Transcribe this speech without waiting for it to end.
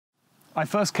I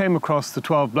first came across the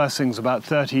 12 blessings about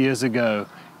 30 years ago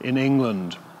in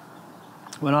England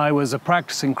when I was a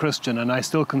practicing Christian, and I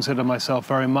still consider myself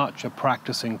very much a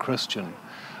practicing Christian.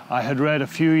 I had read a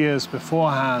few years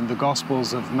beforehand the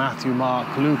Gospels of Matthew, Mark,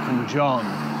 Luke and John,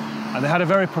 and they had a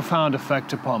very profound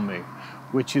effect upon me,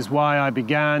 which is why I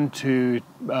began to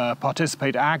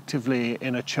participate actively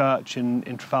in a church in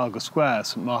Trafalgar Square,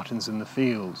 St. Martin's in the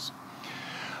Fields.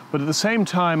 But at the same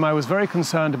time, I was very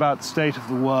concerned about the state of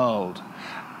the world.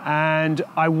 And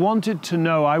I wanted to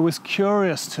know, I was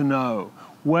curious to know,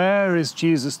 where is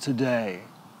Jesus today?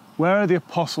 Where are the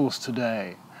apostles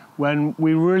today? When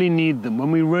we really need them,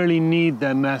 when we really need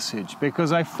their message.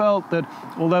 Because I felt that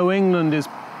although England is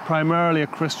primarily a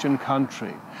Christian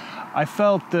country, I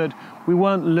felt that we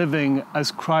weren't living as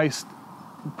Christ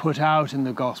put out in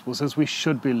the Gospels, as we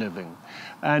should be living.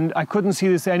 And I couldn't see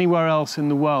this anywhere else in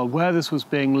the world where this was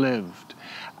being lived.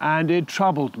 And it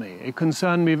troubled me. It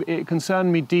concerned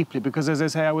me deeply because, as I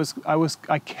say,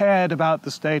 I cared about the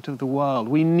state of the world.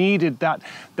 We needed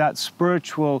that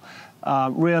spiritual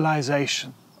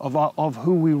realization of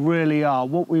who we really are,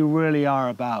 what we really are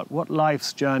about, what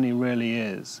life's journey really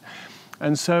is.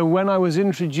 And so when I was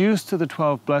introduced to the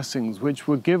 12 blessings, which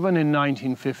were given in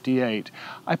 1958,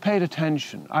 I paid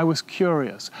attention. I was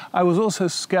curious. I was also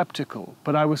skeptical,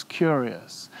 but I was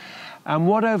curious. And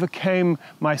what overcame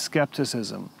my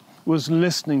skepticism was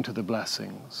listening to the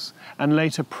blessings and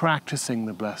later practicing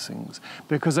the blessings,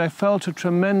 because I felt a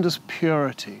tremendous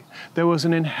purity. There was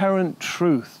an inherent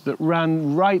truth that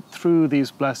ran right through these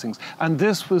blessings. And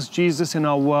this was Jesus in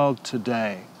our world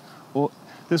today.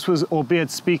 This was,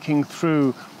 albeit speaking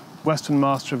through Western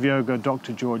Master of Yoga,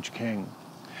 Dr. George King.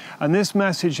 And this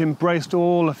message embraced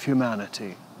all of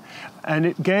humanity. And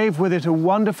it gave with it a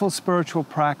wonderful spiritual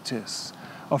practice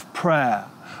of prayer,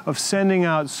 of sending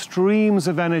out streams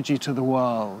of energy to the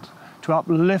world, to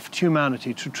uplift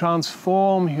humanity, to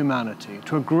transform humanity,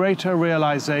 to a greater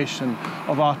realization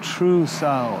of our true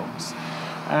selves.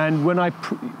 And when I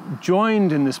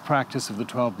joined in this practice of the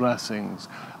 12 blessings,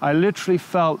 I literally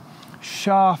felt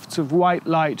shafts of white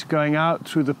light going out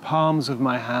through the palms of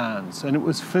my hands, and it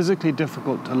was physically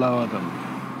difficult to lower them.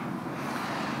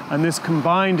 And this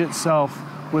combined itself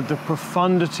with the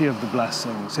profundity of the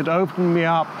blessings. It opened me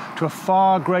up to a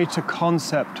far greater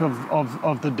concept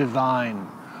of the divine,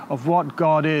 of what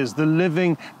God is, the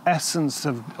living essence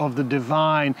of the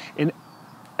divine in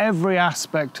every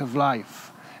aspect of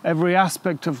life, every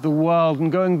aspect of the world,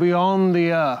 and going beyond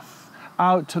the earth,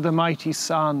 out to the mighty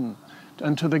sun,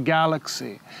 and to the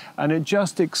galaxy. And it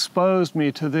just exposed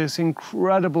me to this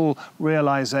incredible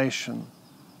realization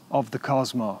of the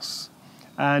cosmos.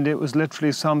 And it was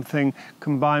literally something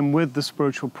combined with the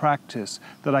spiritual practice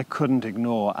that I couldn't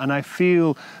ignore. And I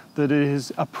feel that it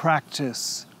is a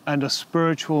practice and a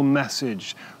spiritual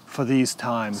message for these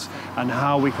times, and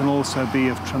how we can also be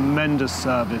of tremendous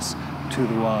service to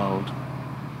the world.